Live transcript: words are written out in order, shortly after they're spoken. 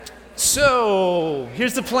So,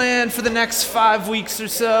 here's the plan for the next 5 weeks or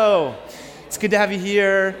so. It's good to have you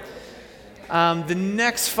here. The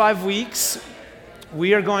next 5 weeks,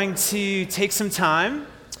 we are going to take some time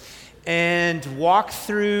and walk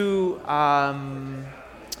through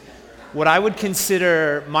what I would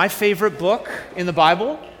consider my favorite book in the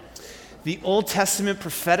Bible, the Old Testament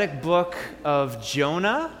prophetic book of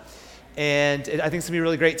Jonah. And I think it's going to be a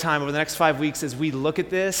really great time over the next 5 weeks as we look at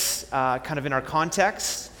this kind of in our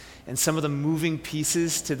context and some of the moving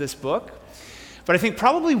pieces to this book. But I think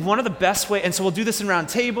probably one of the best ways, and so we'll do this in round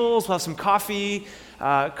tables, we'll have some coffee,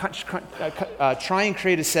 try and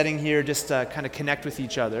create a setting here just to kind of connect with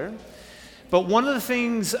each other. But one of the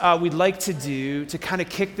things we'd like to do to kind of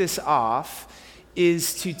kick this off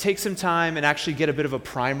is to take some time and actually get a bit of a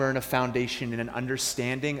primer and a foundation and an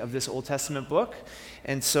understanding of this Old Testament book.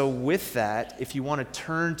 And so with that, if you want to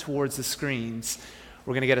turn towards the screens,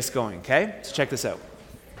 we're going to get us going, okay? So check this out.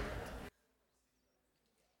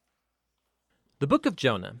 The Book of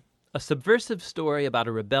Jonah, a subversive story about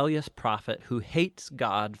a rebellious prophet who hates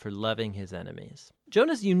God for loving his enemies.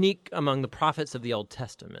 Jonah's unique among the prophets of the Old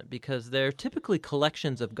Testament because they're typically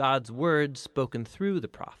collections of God's words spoken through the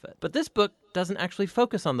prophet. But this book doesn't actually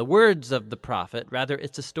focus on the words of the prophet. Rather,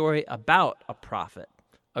 it's a story about a prophet,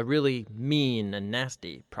 a really mean and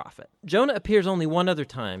nasty prophet. Jonah appears only one other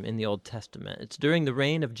time in the Old Testament. It's during the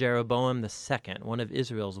reign of Jeroboam II, one of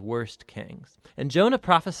Israel's worst kings. And Jonah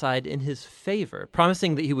prophesied in his favor,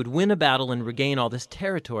 promising that he would win a battle and regain all this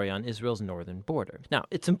territory on Israel's northern border. Now,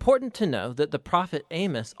 it's important to know that the prophet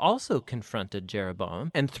Amos also confronted Jeroboam,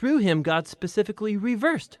 and through him God specifically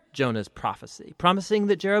reversed Jonah's prophecy, promising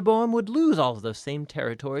that Jeroboam would lose all of those same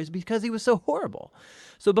territories because he was so horrible.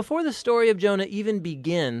 So before the story of Jonah even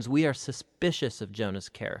begins, we are suspicious of Jonah's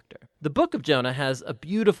character. The book of Jonah has a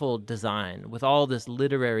beautiful design with all this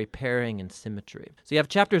literary pairing and symmetry. So you have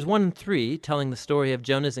chapters 1 and 3 telling the story of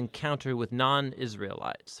Jonah's encounter with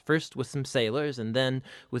non-Israelites, first with some sailors and then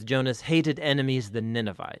with Jonah's hated enemies, the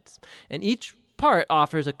Ninevites. And each part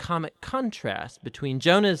offers a comic contrast between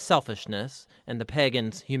Jonah's selfishness and the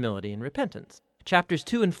pagans' humility and repentance. Chapters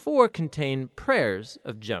 2 and 4 contain prayers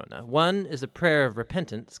of Jonah. One is a prayer of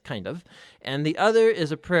repentance, kind of, and the other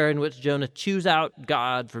is a prayer in which Jonah chews out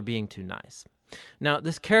God for being too nice. Now,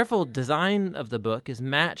 this careful design of the book is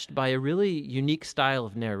matched by a really unique style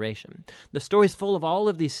of narration. The story's full of all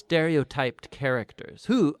of these stereotyped characters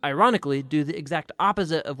who, ironically, do the exact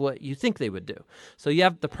opposite of what you think they would do. So you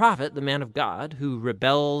have the prophet, the man of God, who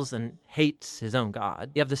rebels and hates his own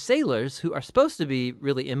God. You have the sailors who are supposed to be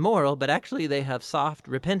really immoral, but actually they have soft,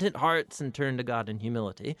 repentant hearts and turn to God in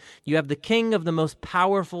humility. You have the king of the most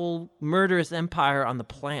powerful, murderous empire on the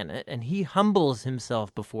planet, and he humbles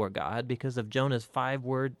himself before God because of Jonah's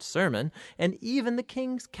 5-word sermon, and even the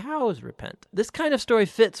king's cows repent. This kind of story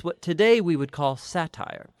fits what today we would call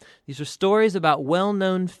satire. These are stories about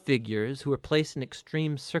well-known figures who are placed in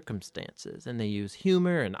extreme circumstances, and they use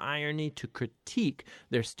humor and irony to critique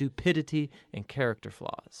their stupidity and character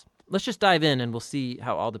flaws. Let's just dive in and we'll see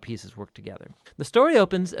how all the pieces work together. The story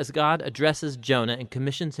opens as God addresses Jonah and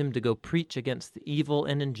commissions him to go preach against the evil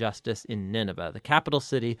and injustice in Nineveh, the capital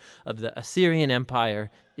city of the Assyrian Empire,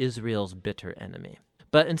 Israel's bitter enemy.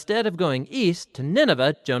 But instead of going east to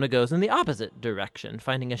Nineveh, Jonah goes in the opposite direction,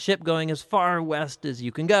 finding a ship going as far west as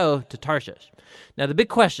you can go to Tarshish. Now the big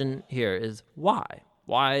question here is why?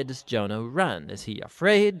 Why does Jonah run? Is he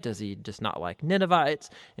afraid? Does he just not like Ninevites?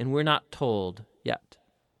 And we're not told yet.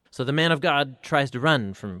 So the man of God tries to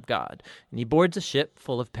run from God, and he boards a ship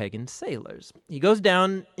full of pagan sailors. He goes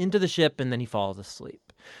down into the ship, and then he falls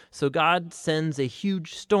asleep. So God sends a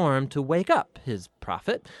huge storm to wake up his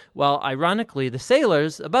prophet, while ironically the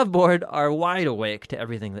sailors above board are wide awake to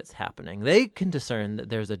everything that's happening. They can discern that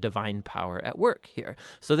there's a divine power at work here.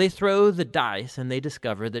 So they throw the dice, and they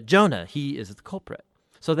discover that Jonah, he is the culprit.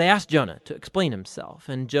 So they ask Jonah to explain himself,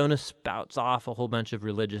 and Jonah spouts off a whole bunch of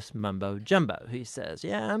religious mumbo-jumbo. He says,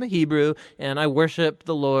 yeah, I'm a Hebrew, and I worship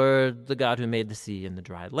the Lord, the God who made the sea and the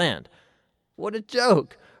dry land. What a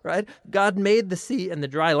joke, right? God made the sea and the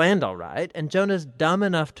dry land all right, and Jonah's dumb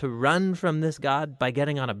enough to run from this God by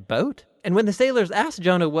getting on a boat? And when the sailors ask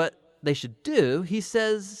Jonah what they should do, he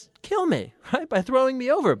says, kill me, right, by throwing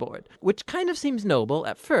me overboard, which kind of seems noble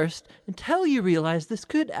at first until you realize this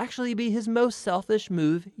could actually be his most selfish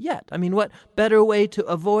move yet. I mean, what better way to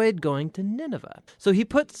avoid going to Nineveh? So he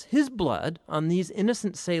puts his blood on these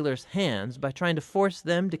innocent sailors' hands by trying to force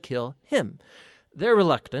them to kill him. They're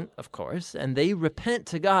reluctant, of course, and they repent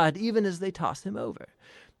to God even as they toss him over.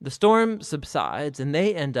 The storm subsides, and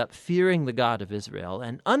they end up fearing the God of Israel,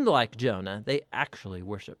 and unlike Jonah, they actually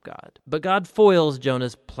worship God. But God foils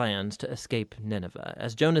Jonah's plans to escape Nineveh.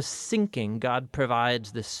 As Jonah's sinking, God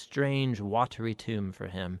provides this strange watery tomb for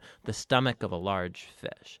him, the stomach of a large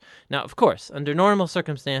fish. Now, of course, under normal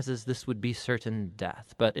circumstances, this would be certain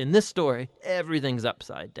death, but in this story, everything's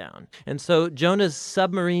upside down. And so Jonah's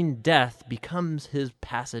submarine death becomes his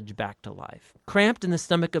passage back to life. Cramped in the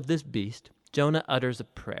stomach of this beast, Jonah utters a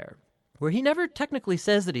prayer, where he never technically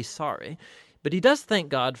says that he's sorry, but he does thank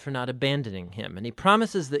God for not abandoning him, and he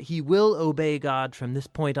promises that he will obey God from this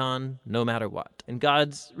point on, no matter what. And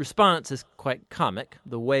God's response is quite comic.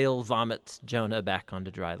 The whale vomits Jonah back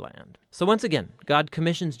onto dry land. So once again, God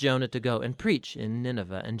commissions Jonah to go and preach in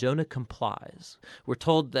Nineveh, and Jonah complies. We're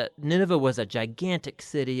told that Nineveh was a gigantic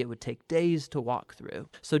city. It would take days to walk through.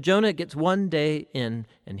 So Jonah gets one day in,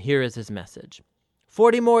 and here is his message.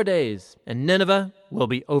 40 more days, and Nineveh will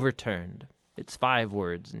be overturned. It's 5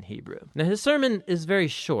 words in Hebrew. Now, his sermon is very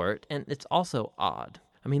short, and it's also odd.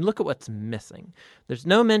 I mean, look at what's missing. There's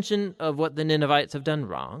no mention of what the Ninevites have done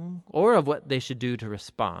wrong, or of what they should do to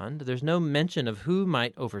respond. There's no mention of who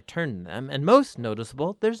might overturn them, and most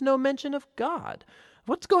noticeable, there's no mention of God.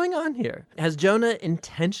 What's going on here? Has Jonah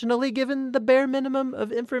intentionally given the bare minimum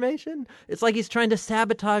of information? It's like he's trying to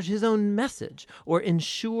sabotage his own message or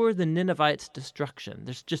ensure the Ninevites' destruction.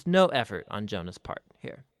 There's just no effort on Jonah's part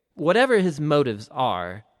here. Whatever his motives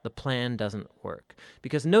are, the plan doesn't work,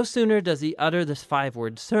 because no sooner does he utter this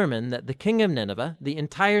 5-word sermon that the king of Nineveh, the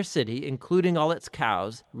entire city, including all its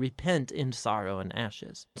cows, repent in sorrow and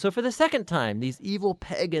ashes. So for the second time, these evil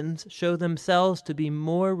pagans show themselves to be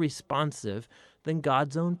more responsive than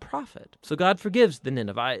God's own prophet. So God forgives the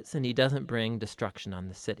Ninevites, and he doesn't bring destruction on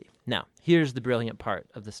the city. Now, here's the brilliant part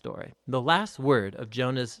of the story. The last word of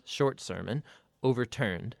Jonah's short sermon,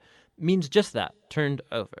 overturned, means just that, turned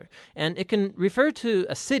over. And it can refer to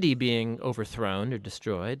a city being overthrown or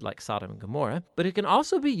destroyed, like Sodom and Gomorrah, but it can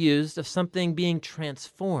also be used of something being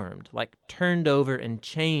transformed, like turned over and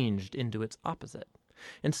changed into its opposite.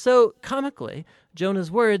 And so, comically, Jonah's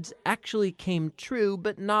words actually came true,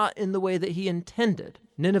 but not in the way that he intended.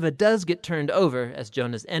 Nineveh does get turned over as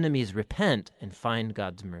Jonah's enemies repent and find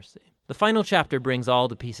God's mercy. The final chapter brings all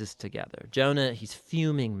the pieces together. Jonah, he's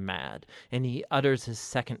fuming mad, and he utters his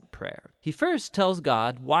second prayer. He first tells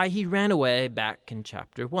God why he ran away back in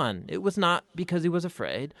chapter 1. It was not because he was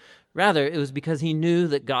afraid. Rather, it was because he knew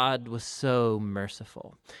that God was so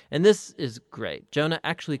merciful. And this is great. Jonah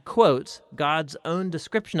actually quotes God's own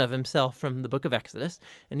description of himself from the book of Exodus,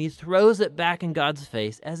 and he throws it back in God's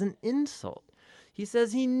face as an insult. He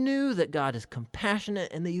says he knew that God is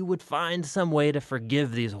compassionate and that you would find some way to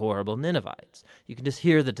forgive these horrible Ninevites. You can just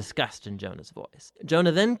hear the disgust in Jonah's voice.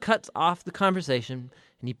 Jonah then cuts off the conversation,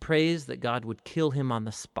 and he prays that God would kill him on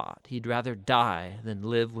the spot. He'd rather die than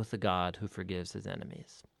live with the God who forgives his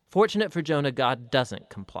enemies. Fortunate for Jonah, God doesn't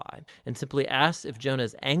comply and simply asks if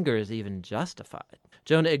Jonah's anger is even justified.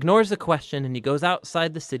 Jonah ignores the question, and he goes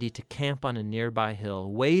outside the city to camp on a nearby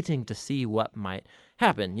hill, waiting to see what might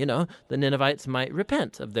happen. You know, the Ninevites might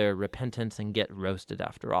repent of their repentance and get roasted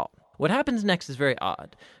after all. What happens next is very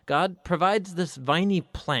odd. God provides this viney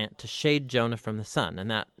plant to shade Jonah from the sun, and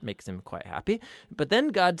that makes him quite happy. But then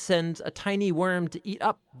God sends a tiny worm to eat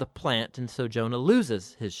up the plant, and so Jonah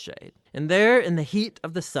loses his shade. And there, in the heat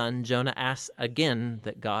of the sun, Jonah asks again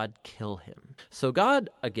that God kill him. So God,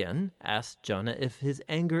 again, asks Jonah if his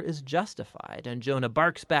anger is justified, and Jonah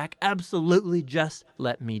barks back, "Absolutely, just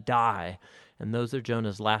let me die." And those are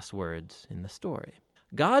Jonah's last words in the story.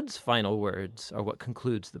 God's final words are what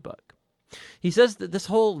concludes the book. He says that this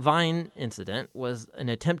whole vine incident was an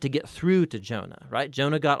attempt to get through to Jonah, right?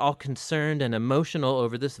 Jonah got all concerned and emotional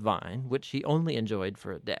over this vine, which he only enjoyed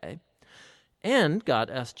for a day. And God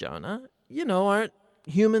asked Jonah, aren't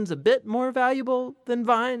humans a bit more valuable than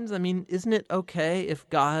vines? I mean, isn't it okay if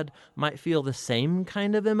God might feel the same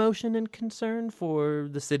kind of emotion and concern for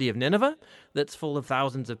the city of Nineveh that's full of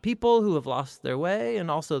thousands of people who have lost their way and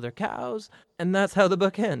also their cows? And that's how the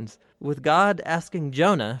book ends, with God asking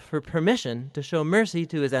Jonah for permission to show mercy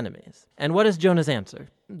to his enemies. And what is Jonah's answer?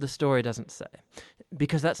 The story doesn't say,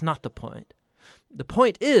 because that's not the point. The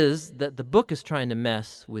point is that the book is trying to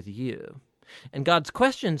mess with you. And God's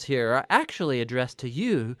questions here are actually addressed to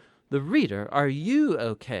you, the reader. Are you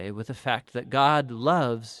okay with the fact that God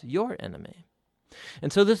loves your enemy?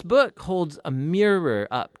 And so this book holds a mirror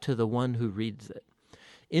up to the one who reads it.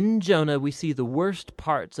 In Jonah, we see the worst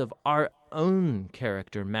parts of our own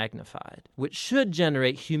character magnified, which should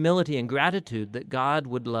generate humility and gratitude that God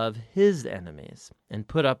would love his enemies and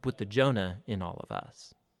put up with the Jonah in all of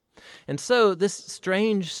us. And so this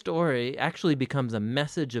strange story actually becomes a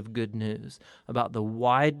message of good news about the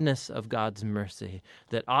wideness of God's mercy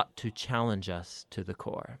that ought to challenge us to the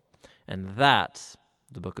core. And that's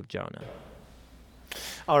the book of Jonah.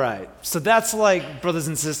 All right, so that's like, brothers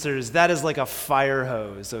and sisters, that is like a fire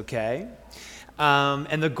hose, okay?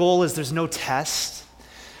 And the goal is there's no test.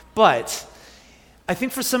 But I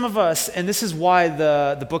think for some of us, and this is why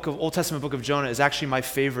the Old Testament book of Jonah is actually my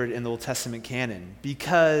favorite in the Old Testament canon,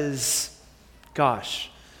 because, gosh,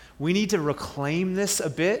 we need to reclaim this a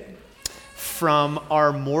bit from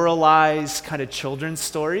our moralized kind of children's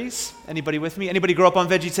stories. Anybody with me? Anybody grow up on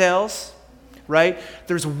VeggieTales? Right?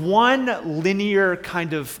 There's one linear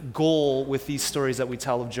kind of goal with these stories that we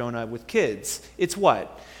tell of Jonah with kids. It's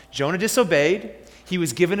what? Jonah disobeyed, he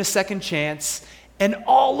was given a second chance, and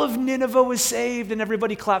all of Nineveh was saved, and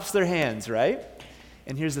everybody claps their hands, right?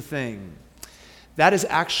 And here's the thing. That is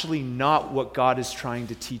actually not what God is trying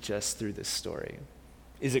to teach us through this story.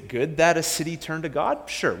 Is it good that a city turned to God?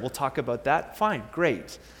 Sure, we'll talk about that. Fine,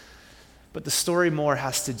 great. But the story more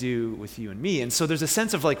has to do with you and me. And so there's a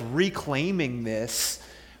sense of like reclaiming this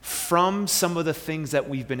from some of the things that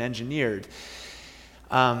we've been engineered.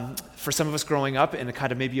 For some of us growing up in a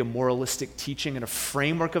kind of maybe a moralistic teaching and a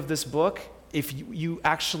framework of this book, if you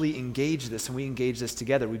actually engage this and we engage this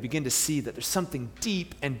together, we begin to see that there's something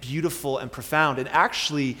deep and beautiful and profound and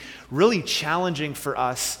actually really challenging for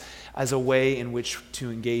us as a way in which to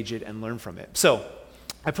engage it and learn from it. So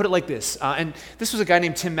I put it like this, and this was a guy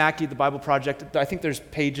named Tim Mackey at the Bible Project. I think there's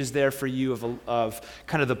pages there for you of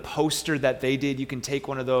kind of the poster that they did. You can take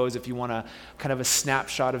one of those if you want a kind of a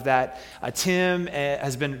snapshot of that. Tim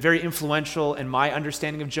has been very influential in my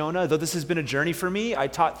understanding of Jonah, though this has been a journey for me. I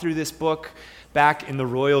taught through this book back in the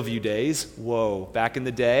Royal View days, back in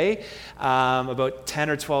the day, about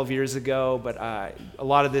 10 or 12 years ago, but a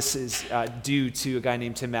lot of this is due to a guy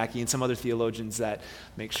named Tim Mackey and some other theologians that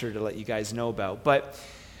make sure to let you guys know about. But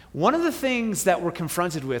one of the things that we're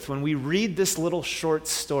confronted with when we read this little short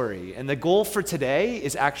story, and the goal for today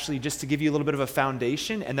is actually just to give you a little bit of a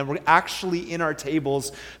foundation, and then we're actually in our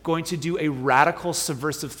tables going to do a radical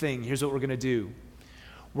subversive thing. Here's what we're going to do.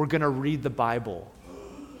 We're going to read the Bible.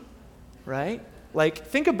 Right? Like,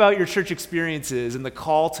 think about your church experiences and the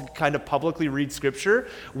call to kind of publicly read Scripture.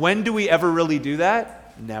 When do we ever really do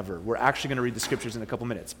that? Never. We're actually going to read the Scriptures in a couple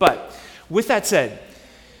minutes. But with that said,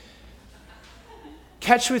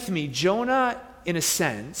 catch with me, Jonah, in a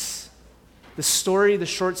sense, the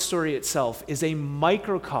short story itself, is a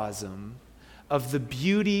microcosm of the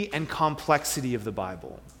beauty and complexity of the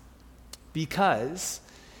Bible. Because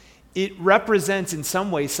it represents in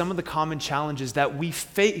some ways some of the common challenges that we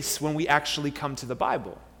face when we actually come to the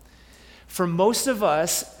Bible. For most of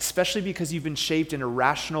us, especially because you've been shaped in a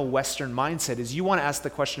rational Western mindset, is you want to ask the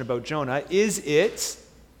question about Jonah, is it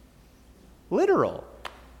literal?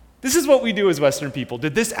 This is what we do as Western people.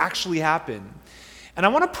 Did this actually happen? And I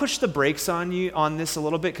want to push the brakes on you on this a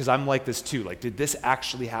little bit because I'm like this too. Like, did this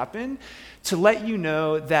actually happen? To let you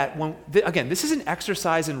know that, again, this is an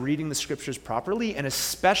exercise in reading the Scriptures properly, and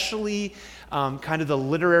especially kind of the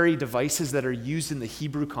literary devices that are used in the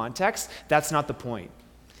Hebrew context. That's not the point.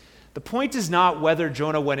 The point is not whether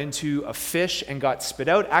Jonah went into a fish and got spit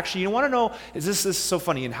out. Actually, you want to know, this is so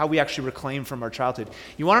funny in how we actually reclaim from our childhood.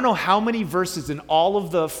 You want to know how many verses in all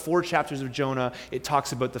of the 4 chapters of Jonah it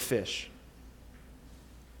talks about the fish?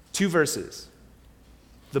 2 verses.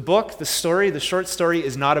 The book, the story, the short story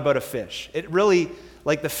is not about a fish. It really,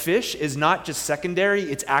 like the fish is not just secondary,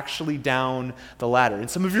 it's actually down the ladder. And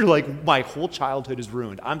some of you are like, my whole childhood is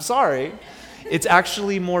ruined. I'm sorry. It's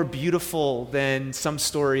actually more beautiful than some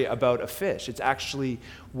story about a fish. It's actually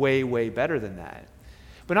way, way better than that.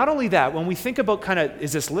 But not only that, when we think about kind of,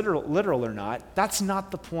 is this literal or not, that's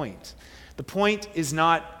not the point. The point is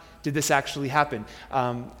not, did this actually happen?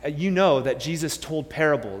 You know that Jesus told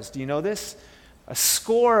parables. Do you know this? A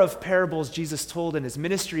score of parables Jesus told in his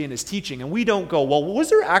ministry and his teaching. And we don't go, well, was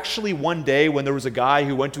there actually one day when there was a guy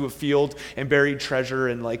who went to a field and buried treasure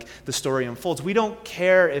and like the story unfolds? We don't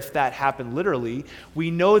care if that happened literally.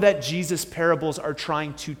 We know that Jesus' parables are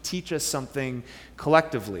trying to teach us something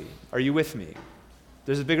collectively. Are you with me?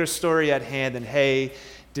 There's a bigger story at hand than, hey,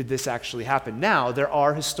 did this actually happen? Now, there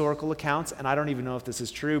are historical accounts, and I don't even know if this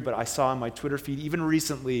is true, but I saw on my Twitter feed, even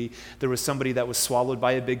recently, there was somebody that was swallowed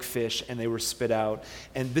by a big fish, and they were spit out.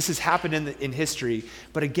 And this has happened in history,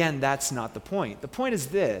 but again, that's not the point. The point is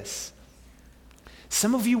this.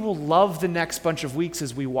 Some of you will love the next bunch of weeks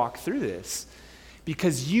as we walk through this,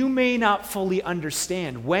 because you may not fully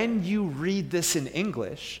understand when you read this in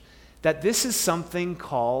English that this is something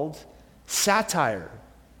called satire.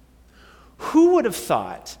 Who would have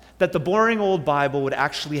thought that the boring old Bible would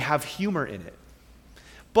actually have humor in it.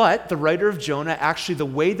 But the writer of Jonah, actually, the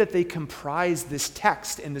way that they comprise this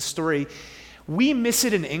text and this story, we miss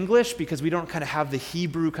it in English because we don't kind of have the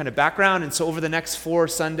Hebrew kind of background. And so over the next 4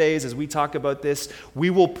 Sundays, as we talk about this,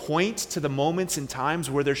 we will point to the moments and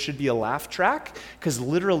times where there should be a laugh track, because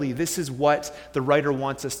literally this is what the writer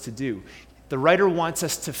wants us to do. The writer wants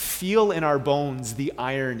us to feel in our bones the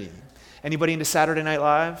irony. Anybody into Saturday Night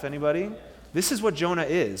Live? Anybody? This is what Jonah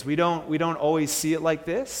is. We don't always see it like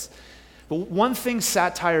this. But one thing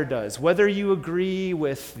satire does, whether you agree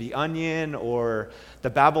with The Onion or the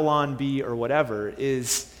Babylon Bee or whatever,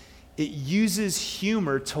 is it uses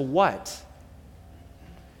humor to what?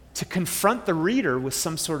 To confront the reader with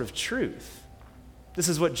some sort of truth. This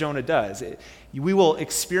is what Jonah does. We will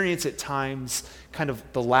experience at times kind of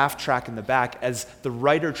the laugh track in the back as the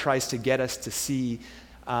writer tries to get us to see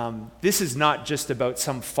this is not just about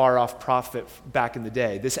some far-off prophet back in the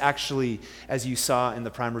day. This actually, as you saw in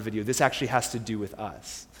the primer video, this actually has to do with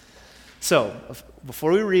us. So,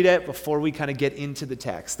 before we read it, before we kind of get into the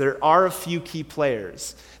text, there are a few key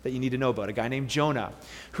players that you need to know about. A guy named Jonah,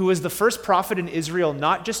 who was the first prophet in Israel,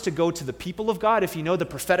 not just to go to the people of God. If you know, the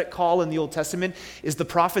prophetic call in the Old Testament is the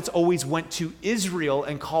prophets always went to Israel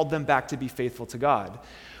and called them back to be faithful to God.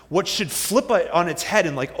 What should flip it on its head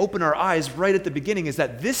and like open our eyes right at the beginning is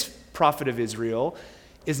that this prophet of Israel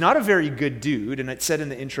is not a very good dude, and it said in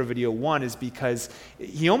the intro video 1 is because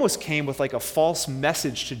he almost came with like a false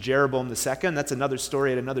message to Jeroboam II. That's another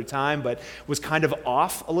story at another time, but was kind of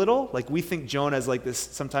off a little. Like we think Jonah is like this,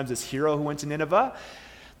 sometimes this hero who went to Nineveh.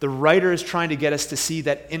 The writer is trying to get us to see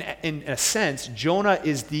that in a sense, Jonah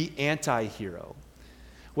is the anti-hero.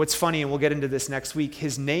 What's funny, and we'll get into this next week,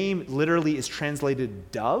 his name literally is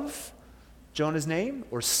translated dove, Jonah's name,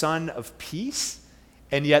 or son of peace.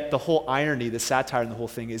 And yet the whole irony, the satire in the whole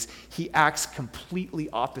thing is he acts completely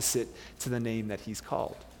opposite to the name that he's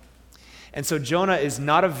called. And so Jonah is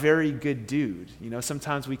not a very good dude. You know,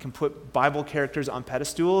 sometimes we can put Bible characters on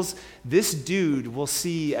pedestals. This dude, we'll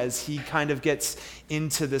see as he kind of gets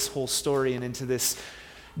into this whole story and into this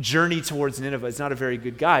journey towards Nineveh, is not a very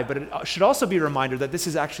good guy. But it should also be a reminder that this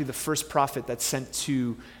is actually the first prophet that's sent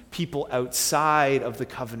to people outside of the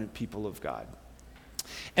covenant people of God.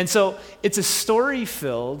 And so it's a story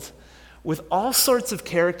filled with all sorts of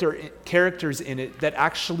characters in it that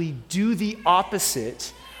actually do the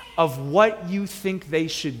opposite of what you think they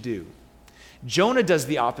should do. Jonah does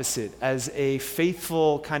the opposite. As a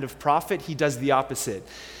faithful kind of prophet, he does the opposite.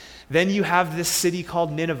 Then you have this city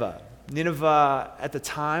called Nineveh. Nineveh at the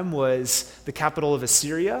time was the capital of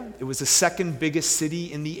Assyria. It was the second biggest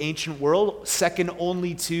city in the ancient world, second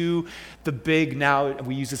only to the big, now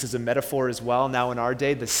we use this as a metaphor as well, now in our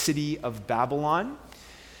day, the city of Babylon.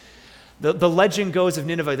 The legend goes of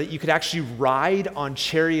Nineveh that you could actually ride on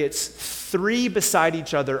chariots 3 beside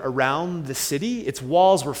each other around the city. Its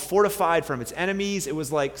walls were fortified from its enemies. It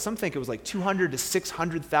was like, some think it was like 200 to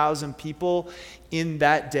 600,000 people in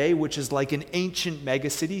that day, which is like an ancient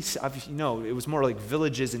megacity. You know, it was more like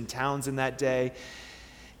villages and towns in that day.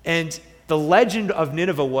 And the legend of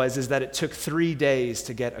Nineveh is that it took 3 days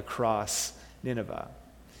to get across Nineveh.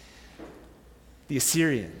 The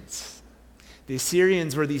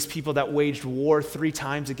Assyrians were these people that waged war 3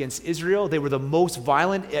 times against Israel. They were the most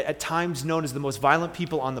violent, at times known as the most violent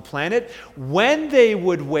people on the planet. When they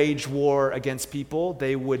would wage war against people,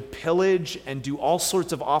 they would pillage and do all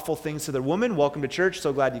sorts of awful things to their women. Welcome to church,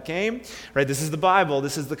 so glad you came. Right, this is the Bible,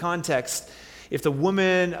 this is the context. If the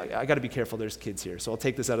woman, I got to be careful, there's kids here, so I'll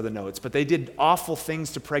take this out of the notes, but they did awful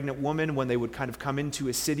things to pregnant women when they would kind of come into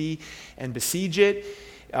a city and besiege it.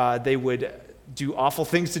 They would do awful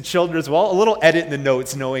things to children as well. A little edit in the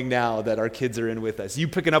notes knowing now that our kids are in with us. You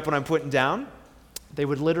picking up what I'm putting down? They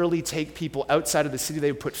would literally take people outside of the city.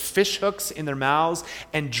 They would put fish hooks in their mouths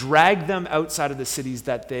and drag them outside of the cities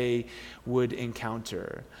that they would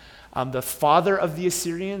encounter. The father of the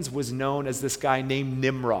Assyrians was known as this guy named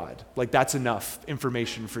Nimrod. Like, that's enough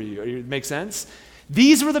information for you. Make sense?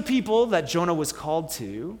 These were the people that Jonah was called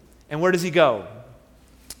to. And where does he go?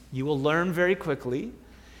 You will learn very quickly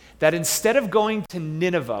that instead of going to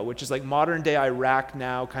Nineveh, which is like modern day Iraq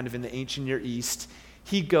now, kind of in the ancient Near East,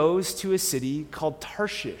 he goes to a city called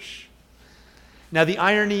Tarshish. Now, the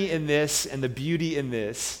irony in this and the beauty in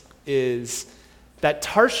this is that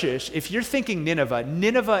Tarshish, if you're thinking Nineveh,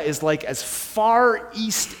 Nineveh is like as far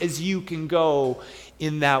east as you can go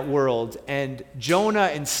in that world. And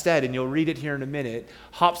Jonah instead, and you'll read it here in a minute,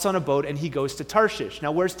 hops on a boat and he goes to Tarshish.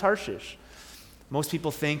 Now, where's Tarshish? Most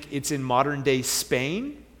people think it's in modern day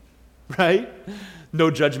Spain. right? No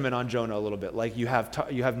judgment on Jonah a little bit. Like you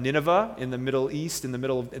have Nineveh in the Middle East, in the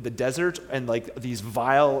middle of the desert, and like these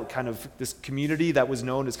vile kind of this community that was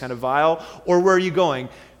known as kind of vile. Or where are you going?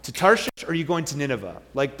 To Tarshish, or are you going to Nineveh?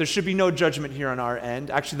 Like there should be no judgment here on our end.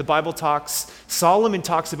 Actually, the Bible Solomon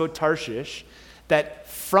talks about Tarshish, that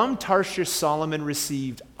from Tarshish Solomon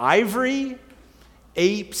received ivory,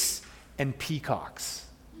 apes, and peacocks.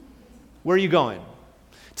 Where are you going?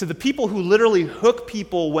 To the people who literally hook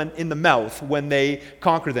people in the mouth when they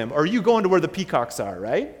conquer them. Or are you going to where the peacocks are,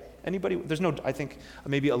 right? Anybody? There's no, I think,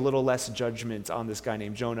 maybe a little less judgment on this guy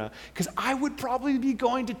named Jonah. Because I would probably be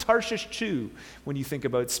going to Tarshish too when you think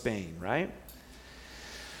about Spain, right?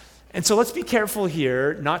 And so let's be careful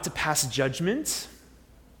here not to pass judgment.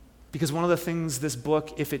 Because one of the things this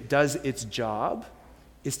book, if it does its job,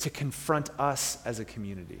 is to confront us as a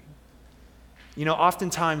community. You know,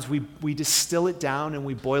 oftentimes we distill it down and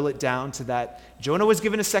we boil it down to that Jonah was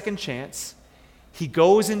given a second chance. He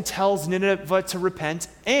goes and tells Nineveh to repent,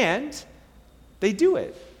 and they do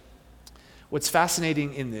it. What's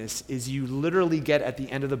fascinating in this is you literally get at the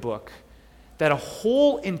end of the book that a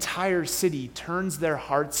whole entire city turns their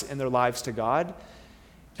hearts and their lives to God.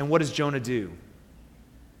 And what does Jonah do?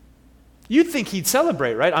 You'd think he'd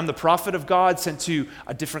celebrate, right? I'm the prophet of God sent to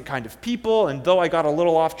a different kind of people, and though I got a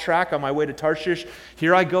little off track on my way to Tarshish,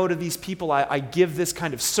 here I go to these people. I give this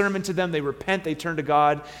kind of sermon to them. They repent, they turn to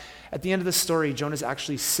God. At the end of the story, Jonah's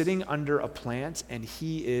actually sitting under a plant, and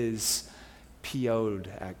he is PO'd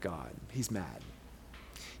at God. He's mad.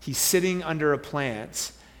 He's sitting under a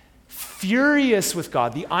plant, furious with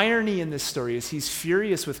God. The irony in this story is he's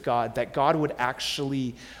furious with God that God would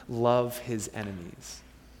actually love his enemies.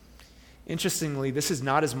 Interestingly, this is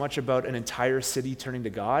not as much about an entire city turning to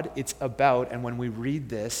God. It's about, and when we read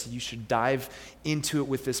this, you should dive into it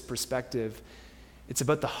with this perspective, it's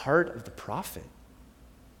about the heart of the prophet.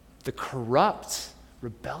 The corrupt,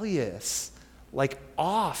 rebellious,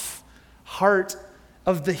 off heart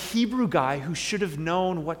of the Hebrew guy who should have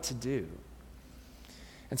known what to do.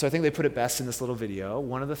 And so I think they put it best in this little video.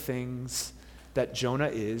 One of the things that Jonah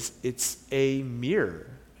is, it's a mirror.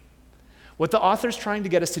 What the author's trying to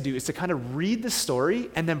get us to do is to kind of read the story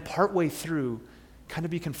and then partway through kind of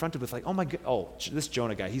be confronted with oh my God, this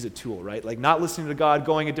Jonah guy, he's a tool, right? Not listening to God,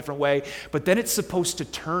 going a different way. But then it's supposed to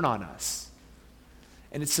turn on us.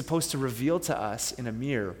 And it's supposed to reveal to us in a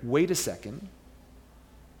mirror, wait a second,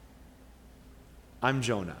 I'm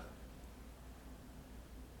Jonah.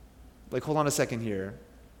 Hold on a second here.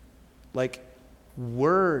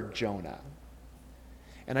 We're Jonah.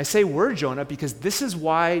 And I say we're Jonah because this is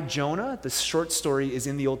why Jonah, this short story, is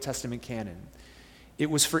in the Old Testament canon. It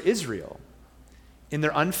was for Israel, in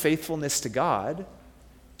their unfaithfulness to God,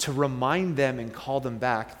 to remind them and call them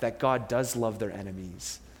back that God does love their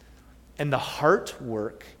enemies. And the heart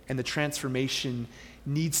work and the transformation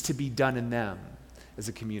needs to be done in them as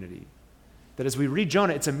a community. That as we read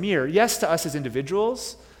Jonah, it's a mirror, yes, to us as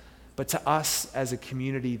individuals, but to us as a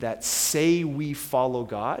community that say we follow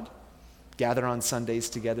God, gather on Sundays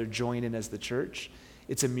together, join in as the church.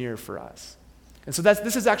 It's a mirror for us. And so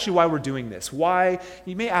this is actually why we're doing this. Why,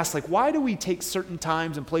 you may ask, why do we take certain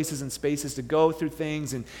times and places and spaces to go through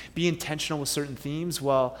things and be intentional with certain themes?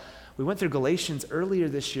 Well, we went through Galatians earlier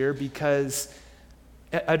this year because,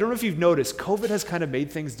 I don't know if you've noticed, COVID has kind of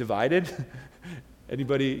made things divided.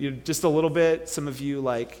 Anybody, just a little bit? Some of you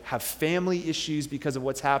have family issues because of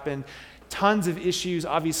what's happened. Tons of issues,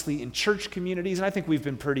 obviously, in church communities, and I think we've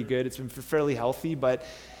been pretty good. It's been fairly healthy, but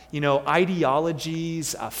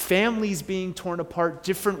ideologies, families being torn apart,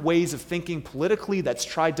 different ways of thinking politically that's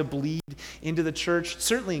tried to bleed into the church,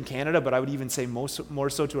 certainly in Canada, but I would even say more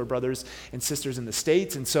so to our brothers and sisters in the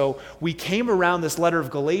States. And so we came around this letter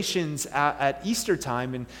of Galatians at Easter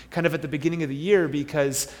time and kind of at the beginning of the year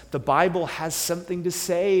because the Bible has something to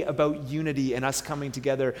say about unity and us coming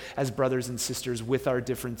together as brothers and sisters with our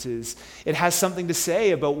differences. It has something to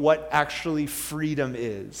say about what actually freedom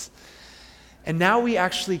is. And now we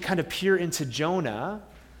actually kind of peer into Jonah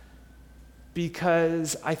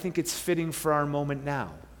because I think it's fitting for our moment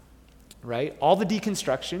now, right? All the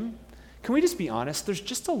deconstruction. Can we just be honest? There's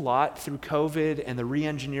just a lot through COVID and the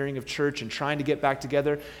re-engineering of church and trying to get back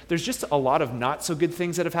together. There's just a lot of not so good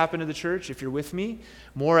things that have happened to the church, if you're with me.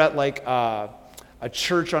 More at a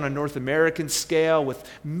church on a North American scale with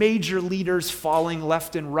major leaders falling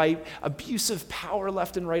left and right, abusive power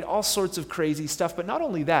left and right, all sorts of crazy stuff. But not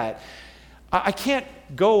only that, I can't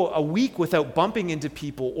go a week without bumping into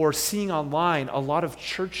people or seeing online a lot of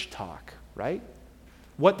church talk, right?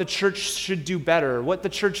 what the church should do better, what the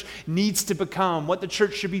church needs to become, what the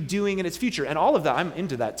church should be doing in its future. And all of that, I'm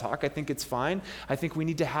into that talk. I think it's fine. I think we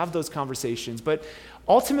need to have those conversations. But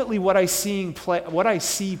ultimately, what I see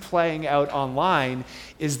playing out online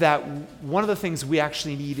is that one of the things we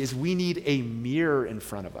actually need is we need a mirror in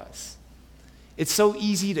front of us. It's so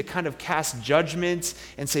easy to kind of cast judgment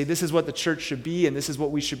and say this is what the church should be and this is what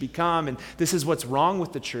we should become and this is what's wrong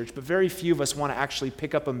with the church, but very few of us want to actually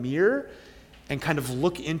pick up a mirror and kind of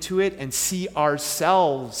look into it and see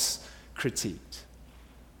ourselves critiqued.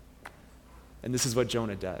 And this is what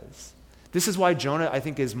Jonah does. This is why Jonah, I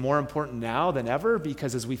think, is more important now than ever,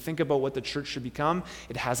 because as we think about what the church should become,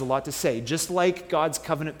 it has a lot to say. Just like God's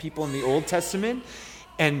covenant people in the Old Testament,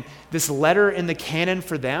 and this letter in the canon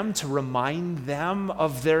for them to remind them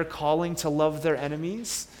of their calling to love their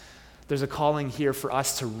enemies, there's a calling here for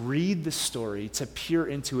us to read the story, to peer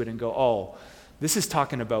into it and go, oh, this is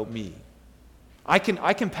talking about me. I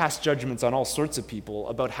can pass judgments on all sorts of people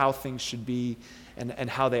about how things should be and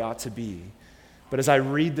how they ought to be. But as I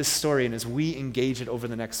read this story and as we engage it over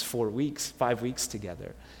the next 5 weeks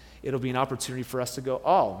together, it'll be an opportunity for us to go,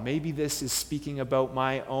 oh, maybe this is speaking about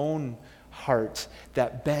my own heart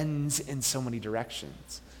that bends in so many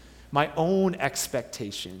directions, my own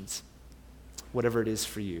expectations, whatever it is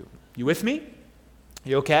for you. You with me?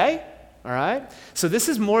 You okay? All right? So this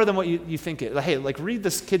is more than what you think. Hey, like read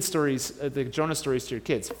the kid stories, the Jonah stories to your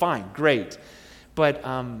kids. Fine, great. But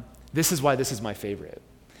this is why this is my favorite,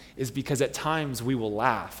 is because at times we will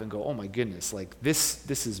laugh and go, oh my goodness, like this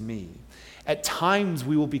is me. At times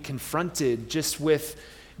we will be confronted just with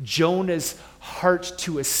Jonah's heart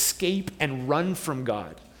to escape and run from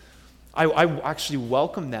God. I actually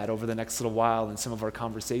welcome that over the next little while in some of our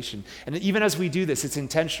conversation. And even as we do this, it's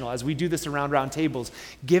intentional. As we do this around round tables,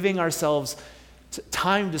 giving ourselves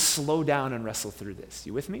time to slow down and wrestle through this.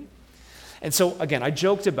 You with me? And so, again, I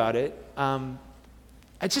joked about it.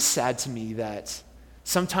 It's just sad to me that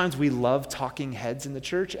sometimes we love talking heads in the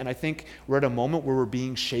church, and I think we're at a moment where we're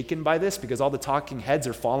being shaken by this because all the talking heads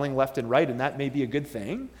are falling left and right, and that may be a good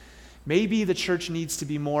thing. Maybe the church needs to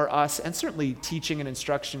be more us, and certainly teaching and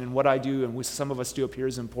instruction and what I do and what some of us do up here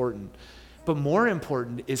is important. But more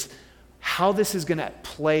important is how this is going to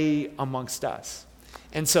play amongst us.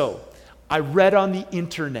 And so I read on the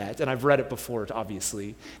internet, and I've read it before,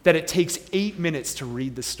 obviously, that it takes 8 minutes to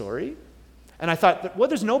read the story. And I thought, well,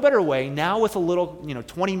 there's no better way now with a little,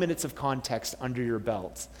 20 minutes of context under your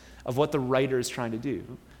belt of what the writer is trying to do.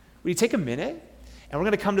 Will you take a minute? And we're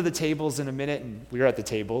going to come to the tables in a minute, and we're at the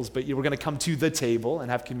tables, but we're going to come to the table and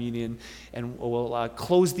have communion, and we'll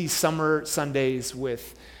close these summer Sundays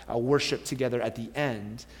with worship together at the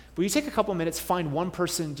end. Will you take a couple minutes, find one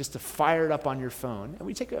person just to fire it up on your phone, and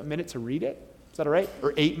we take a minute to read it? Is that all right?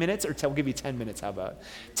 Or 8 minutes? Or we'll give you 10 minutes, how about?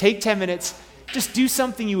 Take 10 minutes. Just do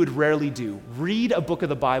something you would rarely do. Read a book of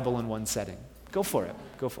the Bible in one setting. Go for it.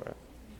 Go for it.